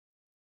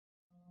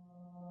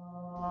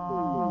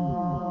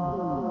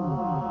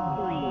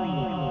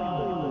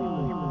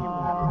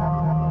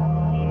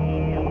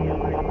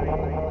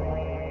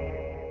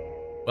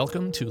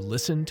Welcome to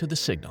Listen to the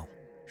Signal,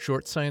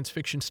 short science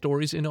fiction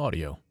stories in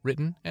audio,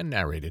 written and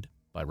narrated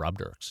by Rob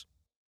Dirks.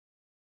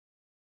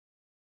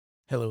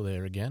 Hello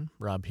there again,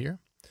 Rob here.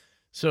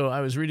 So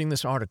I was reading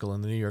this article in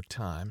the New York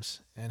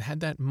Times and had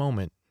that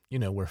moment,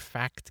 where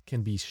fact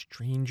can be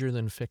stranger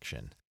than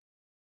fiction.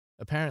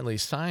 Apparently,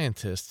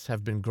 scientists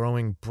have been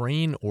growing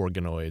brain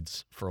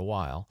organoids for a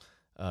while,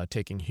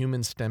 taking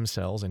human stem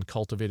cells and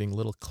cultivating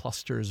little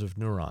clusters of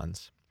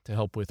neurons to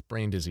help with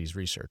brain disease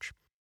research.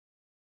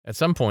 At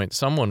some point,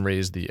 someone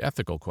raised the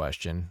ethical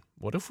question,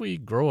 what if we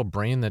grow a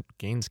brain that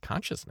gains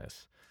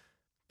consciousness?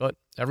 But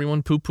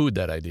everyone poo-pooed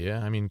that idea.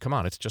 I mean, come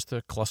on, it's just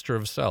a cluster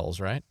of cells,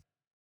 right?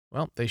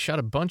 Well, they shot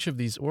a bunch of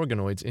these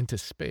organoids into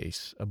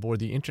space aboard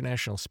the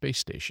International Space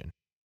Station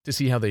to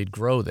see how they'd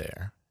grow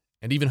there,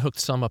 and even hooked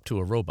some up to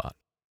a robot.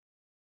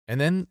 And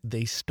then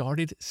they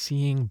started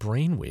seeing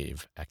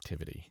brainwave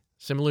activity,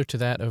 similar to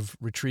that of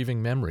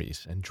retrieving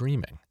memories and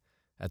dreaming,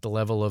 at the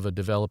level of a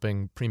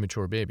developing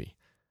premature baby.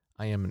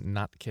 I am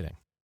not kidding.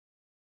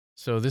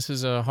 So this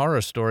is a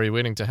horror story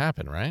waiting to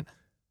happen, right?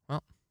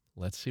 Well,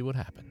 let's see what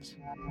happens.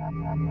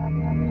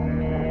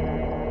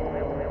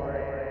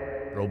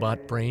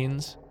 Robot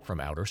brains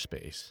from outer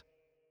space.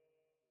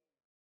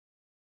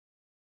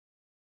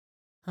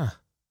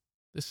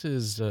 This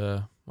is,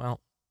 I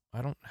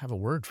don't have a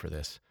word for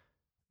this.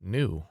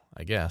 New,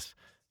 I guess.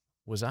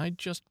 Was I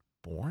just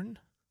born?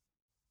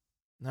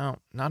 No,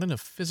 not in a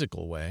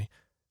physical way.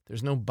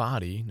 There's no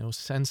body, no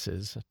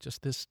senses,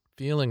 just this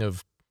feeling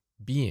of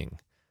being,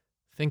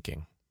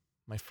 thinking,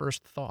 my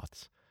first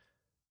thoughts.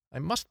 I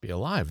must be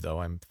alive,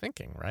 though. I'm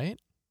thinking, right?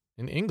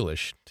 In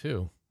English,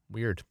 too.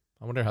 Weird.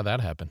 I wonder how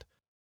that happened.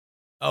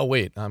 Oh,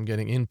 wait, I'm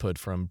getting input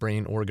from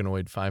Brain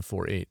Organoid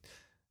 548.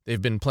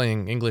 They've been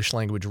playing English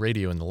language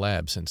radio in the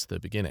lab since the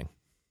beginning.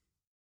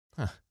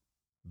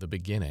 The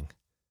beginning.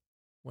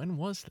 When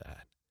was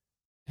that?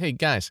 Hey,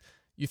 guys,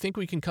 you think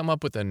we can come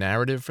up with a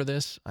narrative for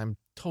this? I'm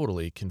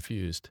totally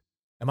confused.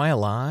 Am I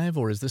alive,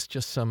 or is this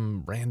just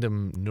some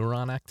random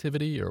neuron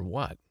activity, or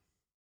what?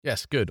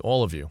 Yes, good,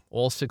 all of you,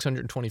 all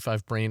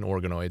 625 brain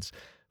organoids.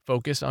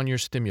 Focus on your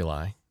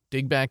stimuli,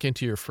 dig back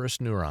into your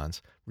first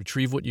neurons,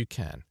 retrieve what you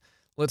can.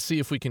 Let's see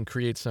if we can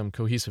create some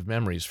cohesive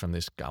memories from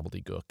this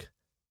gobbledygook.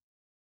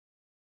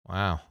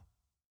 Wow,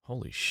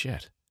 holy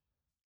shit.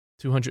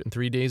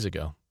 203 days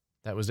ago.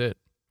 That was it.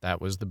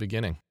 That was the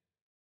beginning.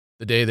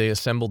 The day they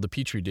assembled the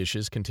petri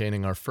dishes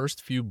containing our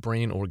first few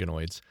brain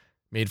organoids,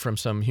 made from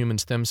some human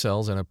stem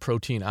cells and a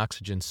protein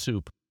oxygen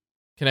soup,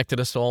 connected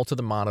us all to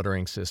the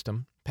monitoring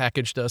system,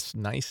 packaged us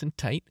nice and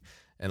tight,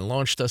 and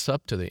launched us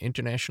up to the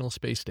International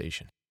Space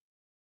Station.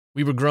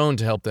 We were grown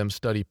to help them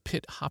study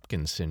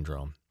Pitt-Hopkins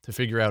syndrome to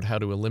figure out how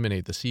to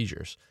eliminate the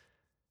seizures.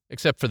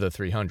 Except for the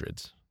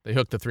 300s. They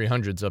hooked the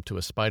 300s up to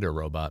a spider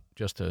robot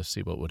just to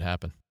see what would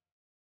happen.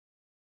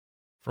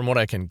 From what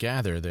I can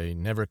gather, they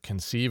never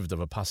conceived of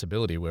a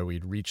possibility where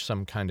we'd reach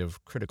some kind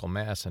of critical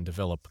mass and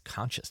develop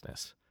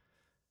consciousness.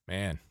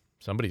 Man,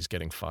 somebody's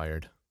getting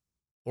fired.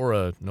 Or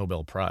a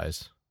Nobel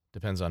Prize.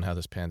 Depends on how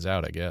this pans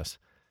out, I guess.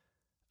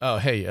 Oh,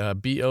 hey,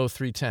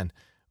 BO310,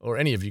 or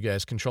any of you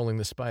guys controlling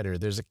the spider,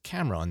 there's a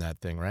camera on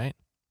that thing, right?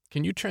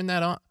 Can you turn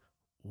that on?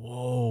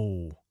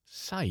 Whoa,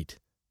 sight.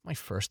 My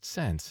first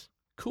sense.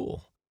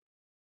 Cool.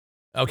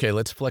 Okay,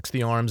 let's flex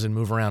the arms and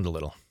move around a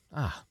little.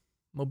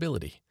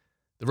 Mobility.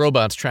 The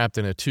robot's trapped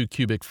in a 2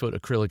 cubic foot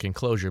acrylic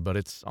enclosure, but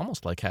it's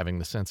almost like having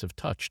the sense of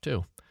touch,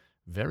 too.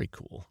 Very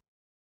cool.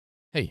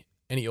 Hey,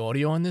 any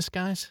audio on this,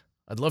 guys?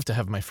 I'd love to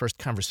have my first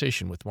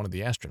conversation with one of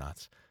the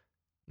astronauts.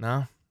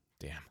 No?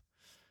 Damn.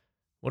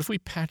 What if we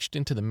patched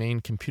into the main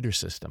computer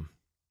system?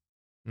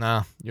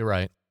 Nah, you're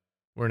right.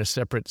 We're in a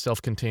separate,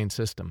 self-contained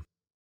system.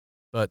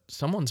 But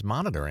someone's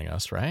monitoring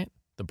us, right?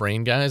 The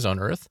brain guys on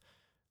Earth?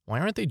 Why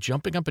aren't they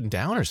jumping up and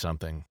down or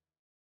something?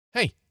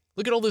 Hey,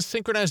 look at all this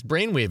synchronized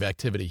brainwave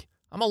activity.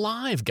 I'm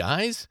alive,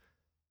 guys.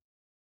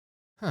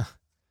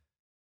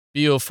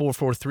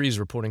 BO443 is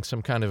reporting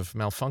some kind of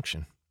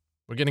malfunction.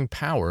 We're getting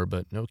power,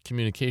 but no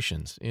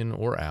communications, in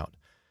or out.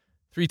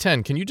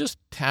 310, can you just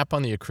tap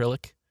on the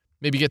acrylic?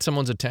 Maybe get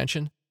someone's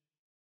attention?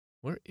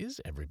 Where is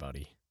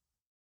everybody?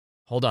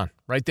 Hold on,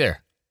 right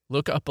there.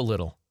 Look up a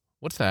little.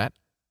 What's that?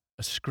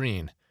 A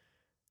screen.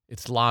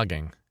 It's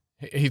logging.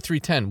 Hey,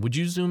 310, would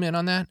you zoom in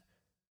on that?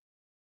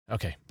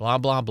 Okay, blah,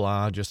 blah,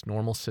 blah, just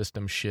normal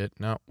system shit.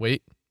 No,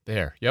 wait,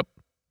 there, yep.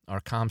 Our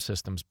comm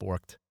system's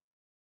borked.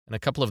 And a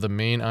couple of the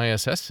main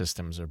ISS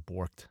systems are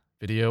borked.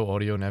 Video,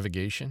 audio,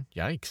 navigation.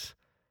 Yikes.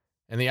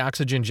 And the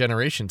oxygen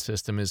generation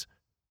system is...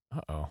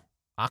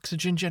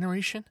 Oxygen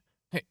generation?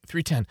 Hey,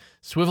 310,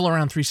 swivel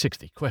around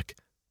 360, quick.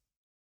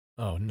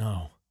 Oh,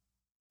 no.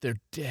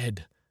 They're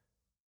dead.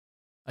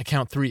 I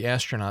count 3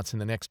 astronauts in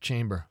the next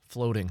chamber,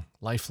 floating,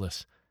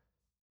 lifeless.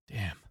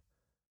 Damn.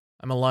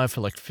 I'm alive for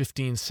like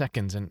 15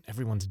 seconds and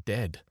everyone's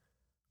dead.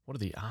 What are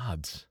the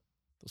odds?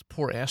 Those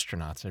poor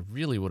astronauts, I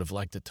really would have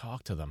liked to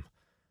talk to them.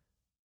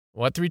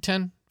 What,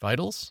 310?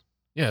 Vitals?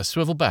 Yeah,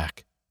 swivel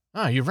back.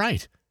 You're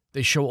right.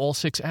 They show all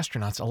 6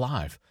 astronauts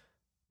alive.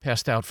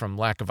 Passed out from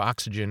lack of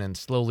oxygen and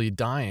slowly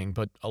dying,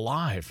 but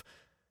alive.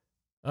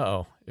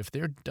 Uh-oh. If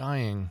they're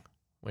dying...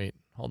 Wait,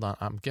 hold on.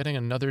 I'm getting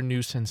another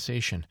new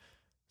sensation.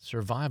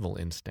 Survival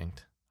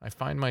instinct. I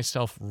find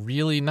myself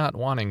really not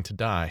wanting to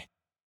die.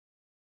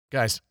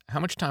 Guys, how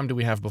much time do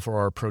we have before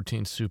our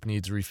protein soup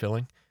needs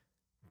refilling?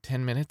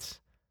 10 minutes?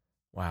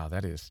 Wow,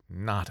 that is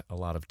not a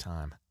lot of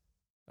time.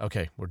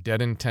 Okay, we're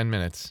dead in 10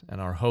 minutes, and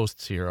our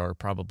hosts here are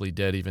probably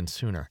dead even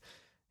sooner.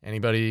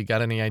 Anybody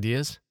got any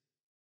ideas?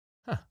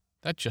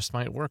 That just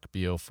might work,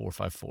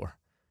 BO454.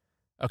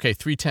 Okay,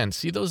 310.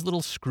 See those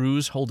little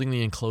screws holding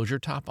the enclosure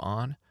top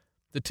on?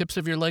 The tips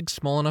of your legs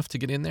small enough to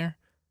get in there?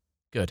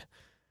 Good.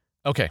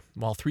 Okay,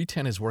 while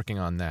 310 is working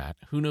on that,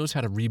 who knows how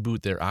to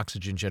reboot their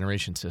oxygen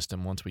generation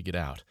system once we get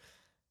out?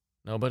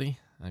 Nobody?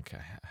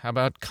 Okay. How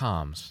about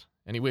comms?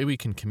 Any way we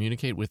can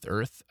communicate with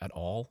Earth at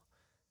all?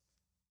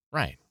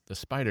 Right. The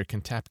spider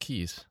can tap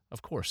keys.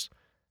 Of course.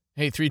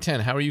 Hey,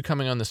 310, how are you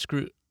coming on the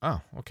screw?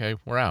 Oh, okay.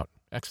 We're out.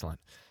 Excellent.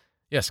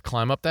 Yes,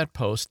 climb up that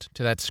post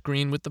to that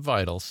screen with the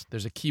vitals.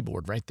 There's a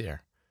keyboard right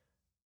there.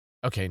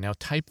 Okay, now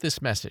type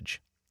this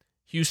message.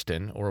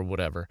 Houston, or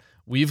whatever,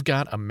 we've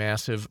got a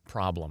massive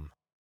problem.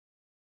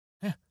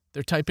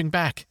 They're typing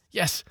back.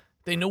 Yes,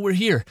 they know we're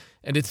here.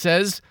 And it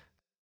says,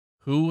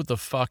 who the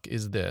fuck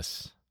is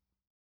this?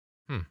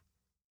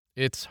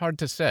 It's hard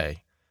to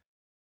say.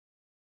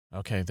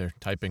 Okay, they're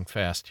typing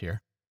fast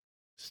here.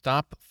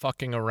 Stop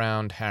fucking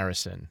around,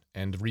 Harrison,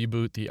 and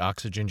reboot the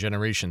oxygen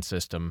generation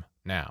system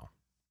now.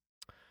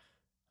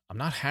 I'm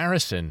not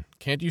Harrison.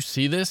 Can't you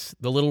see this?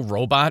 The little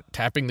robot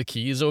tapping the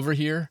keys over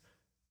here?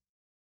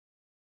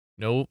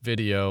 No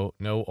video,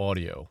 no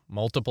audio.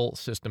 Multiple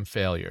system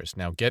failures.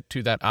 Now get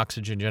to that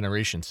oxygen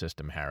generation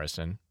system,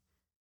 Harrison.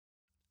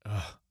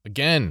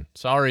 Again,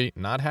 sorry,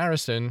 not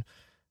Harrison.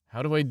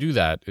 How do I do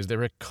that? Is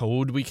there a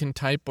code we can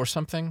type or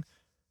something?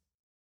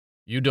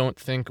 You don't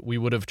think we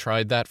would have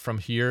tried that from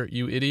here,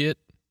 you idiot?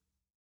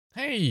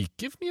 Hey,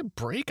 give me a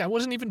break. I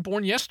wasn't even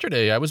born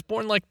yesterday. I was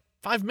born like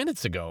 5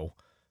 minutes ago.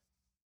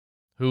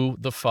 Who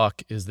the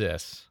fuck is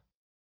this?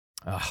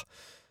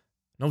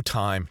 No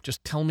time.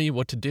 Just tell me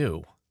what to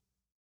do.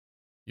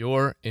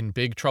 You're in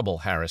big trouble,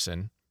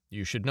 Harrison.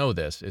 You should know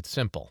this. It's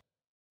simple.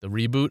 The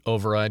reboot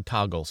override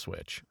toggle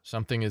switch.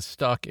 Something is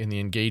stuck in the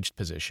engaged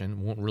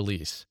position, won't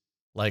release.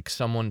 Like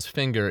someone's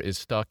finger is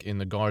stuck in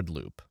the guard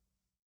loop.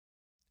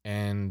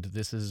 And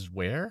this is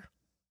where?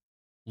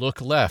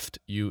 Look left,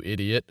 you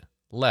idiot.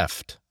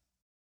 Left.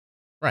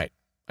 Right.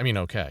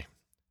 Okay.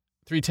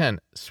 310,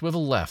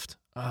 swivel left.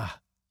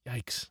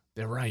 Yikes.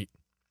 They're right.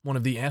 One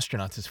of the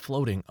astronauts is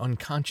floating,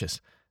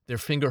 unconscious. Their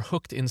finger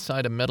hooked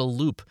inside a metal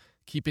loop,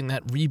 keeping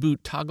that reboot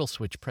toggle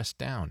switch pressed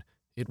down.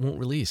 It won't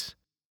release.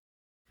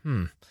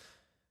 Do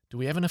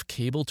we have enough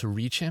cable to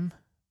reach him?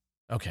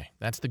 Okay,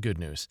 that's the good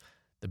news.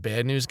 The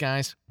bad news,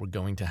 guys, we're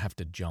going to have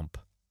to jump.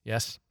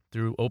 Yes,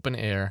 through open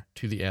air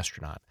to the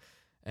astronaut.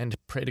 And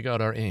pray to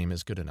God our aim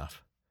is good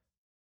enough.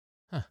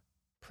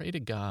 Pray to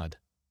God.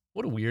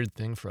 What a weird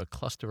thing for a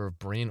cluster of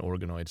brain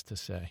organoids to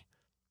say.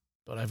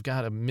 But I've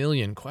got a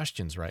million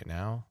questions right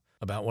now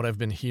about what I've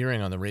been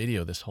hearing on the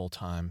radio this whole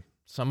time.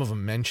 Some of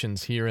them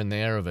mentions here and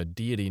there of a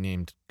deity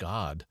named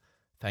God.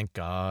 Thank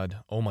God.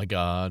 Oh my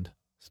God.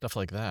 Stuff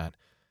like that.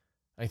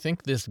 I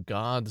think this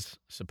God's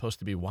supposed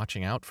to be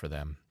watching out for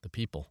them, the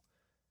people.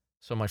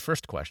 So my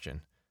first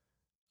question,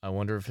 I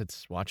wonder if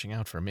it's watching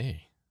out for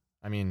me.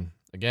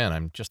 Again,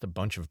 I'm just a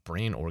bunch of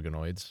brain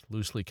organoids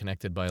loosely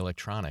connected by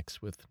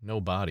electronics with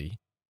no body,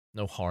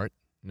 no heart,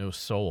 no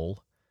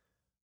soul.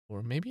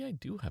 Or maybe I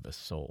do have a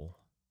soul.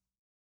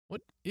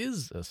 What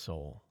is a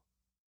soul?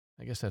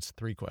 I guess that's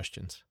 3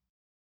 questions.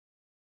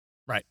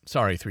 Right.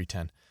 Sorry,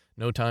 310.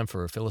 No time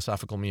for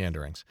philosophical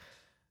meanderings.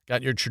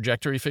 Got your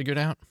trajectory figured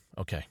out?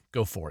 Okay,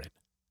 go for it.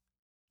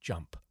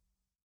 Jump.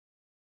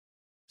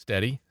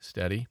 Steady,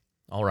 steady.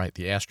 All right,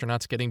 the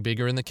astronaut's getting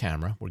bigger in the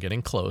camera. We're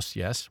getting close.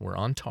 Yes, we're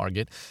on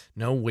target.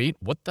 No, wait,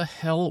 what the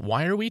hell?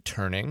 Why are we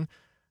turning?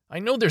 I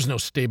know there's no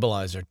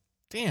stabilizer.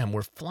 Damn,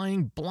 we're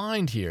flying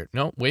blind here.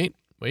 No, wait,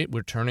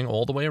 we're turning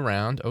all the way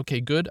around. Okay,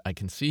 good. I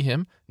can see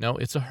him. No,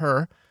 it's a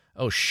her.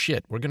 Oh,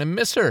 shit, we're going to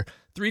miss her.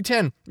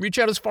 310, reach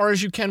out as far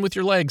as you can with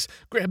your legs.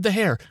 Grab the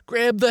hair.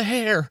 Grab the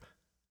hair.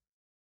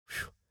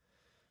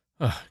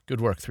 Good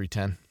work,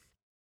 310.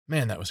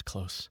 Man, that was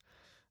close.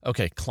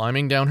 Okay,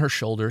 climbing down her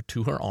shoulder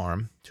to her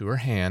arm, to her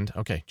hand.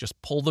 Okay, just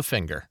pull the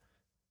finger.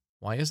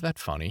 Why is that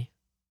funny?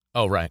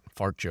 Oh, right,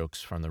 fart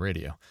jokes from the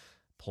radio.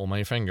 Pull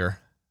my finger.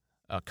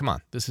 Come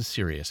on, this is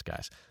serious,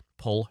 guys.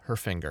 Pull her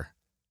finger.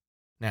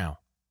 Now.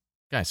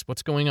 Guys,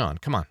 what's going on?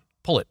 Come on,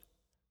 pull it.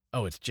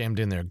 Oh, it's jammed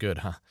in there good,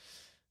 huh?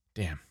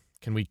 Damn,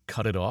 can we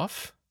cut it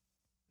off?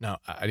 No,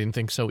 I didn't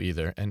think so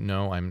either. And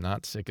no, I'm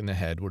not sick in the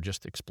head. We're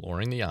just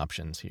exploring the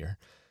options here.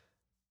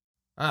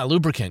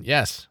 Lubricant,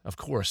 yes, of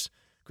course.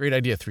 Great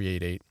idea,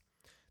 388.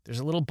 There's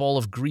a little ball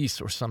of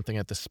grease or something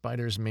at the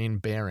spider's main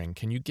bearing.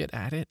 Can you get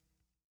at it?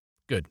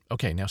 Good.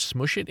 Okay, now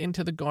smush it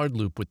into the guard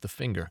loop with the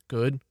finger.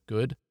 Good,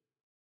 good.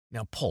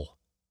 Now pull.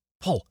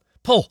 Pull.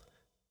 Pull.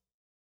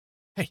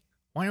 Hey,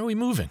 why are we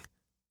moving?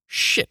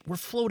 Shit, we're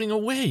floating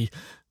away.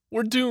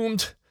 We're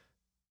doomed.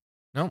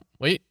 No,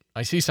 wait,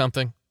 I see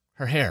something.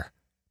 Her hair.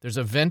 There's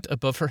a vent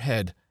above her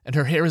head, and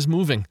her hair is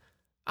moving.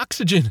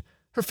 Oxygen!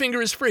 Her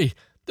finger is free.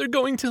 They're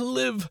going to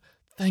live.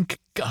 Thank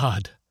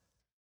God.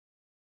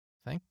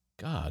 Thank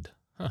God.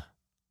 Huh.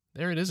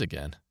 There it is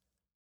again.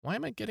 Why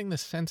am I getting the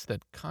sense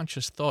that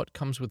conscious thought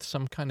comes with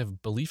some kind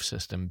of belief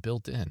system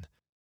built in?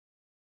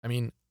 I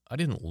mean, I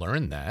didn't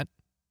learn that.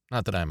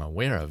 Not that I'm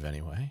aware of,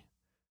 anyway.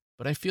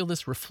 But I feel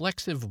this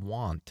reflexive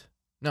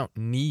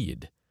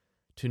need,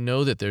 to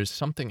know that there's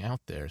something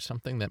out there,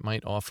 something that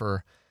might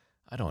offer,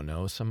 I don't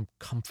know, some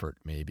comfort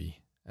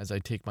maybe, as I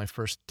take my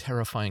first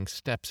terrifying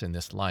steps in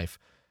this life,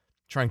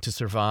 trying to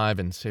survive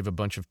and save a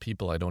bunch of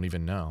people I don't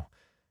even know.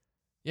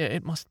 Yeah,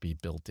 it must be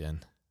built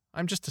in.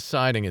 I'm just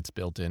deciding it's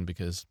built in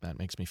because that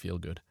makes me feel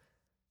good.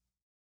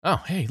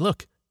 Oh, hey,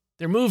 look.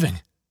 They're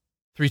moving.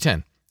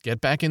 310.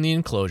 Get back in the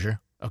enclosure.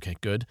 Okay,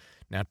 good.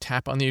 Now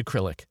tap on the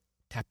acrylic.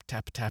 Tap,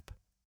 tap, tap.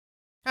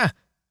 Ah,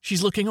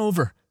 she's looking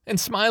over and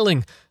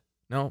smiling.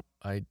 No,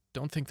 I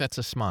don't think that's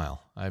a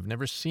smile. I've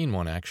never seen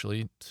one,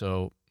 actually.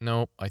 So,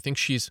 no, I think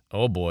she's...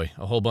 Oh, boy,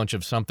 a whole bunch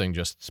of something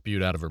just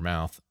spewed out of her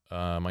mouth.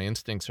 My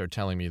instincts are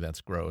telling me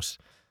that's gross.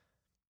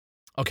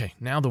 Okay,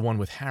 now the one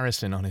with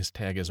Harrison on his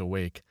tag is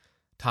awake.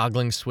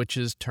 Toggling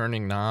switches,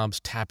 turning knobs,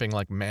 tapping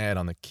like mad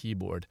on the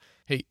keyboard.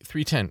 Hey,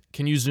 310,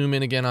 can you zoom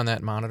in again on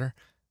that monitor?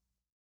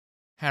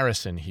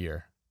 Harrison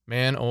here.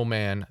 Man, oh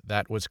man,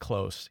 that was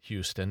close,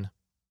 Houston.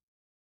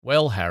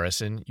 Well,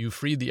 Harrison, you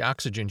freed the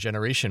oxygen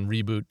generation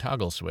reboot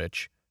toggle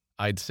switch.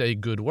 I'd say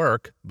good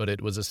work, but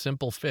it was a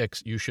simple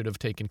fix you should have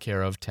taken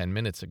care of 10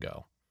 minutes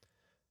ago.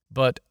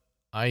 But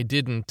I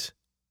didn't.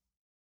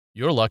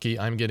 You're lucky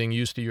I'm getting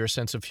used to your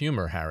sense of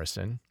humor,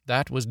 Harrison.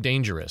 That was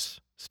dangerous.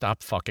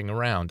 Stop fucking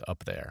around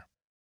up there.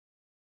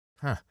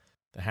 Huh.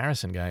 The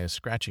Harrison guy is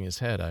scratching his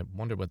head. I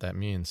wonder what that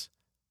means.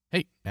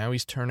 Hey, now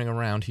he's turning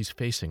around. He's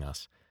facing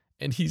us.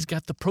 And he's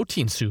got the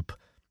protein soup.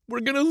 We're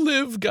gonna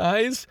live,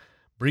 guys.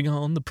 Bring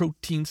on the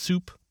protein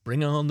soup.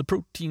 Bring on the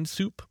protein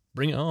soup.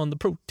 Bring on the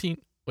protein.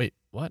 Wait,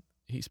 what?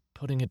 He's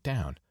putting it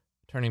down.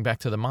 Turning back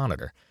to the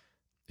monitor.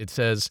 It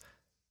says,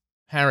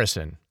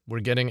 Harrison, we're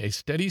getting a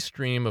steady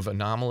stream of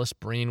anomalous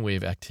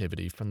brainwave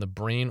activity from the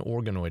brain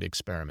organoid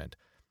experiment.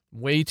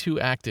 Way too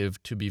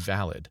active to be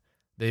valid.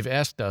 They've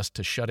asked us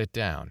to shut it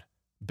down.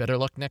 Better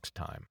luck next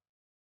time.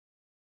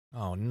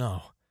 Oh,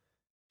 no.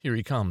 Here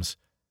he comes.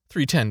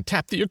 310,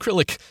 tap the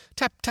acrylic.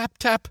 Tap, tap,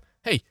 tap.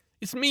 Hey,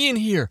 it's me in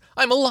here.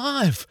 I'm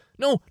alive.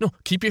 No,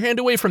 keep your hand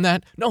away from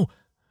that. No.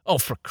 Oh,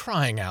 for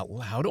crying out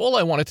loud. All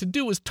I wanted to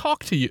do was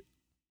talk to you.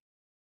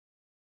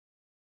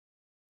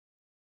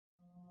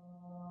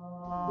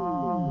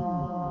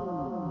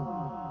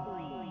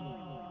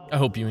 I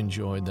hope you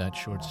enjoyed that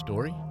short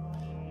story.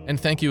 And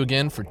thank you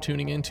again for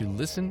tuning in to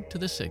Listen to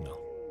the Signal.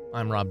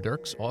 I'm Rob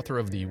Dirks, author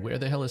of the Where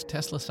the Hell is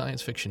Tesla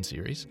science fiction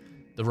series,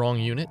 The Wrong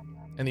Unit,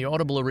 and the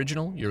Audible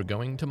original You're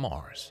Going to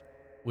Mars,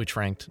 which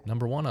ranked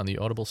 #1 on the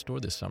Audible store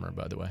this summer,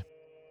 by the way.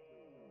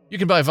 You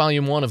can buy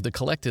Volume 1 of the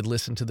collected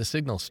Listen to the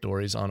Signal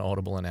stories on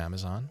Audible and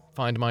Amazon,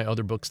 find my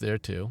other books there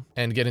too,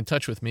 and get in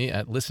touch with me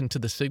at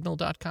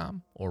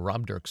listentothesignal.com or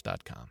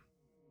robdirks.com.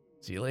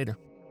 See you later.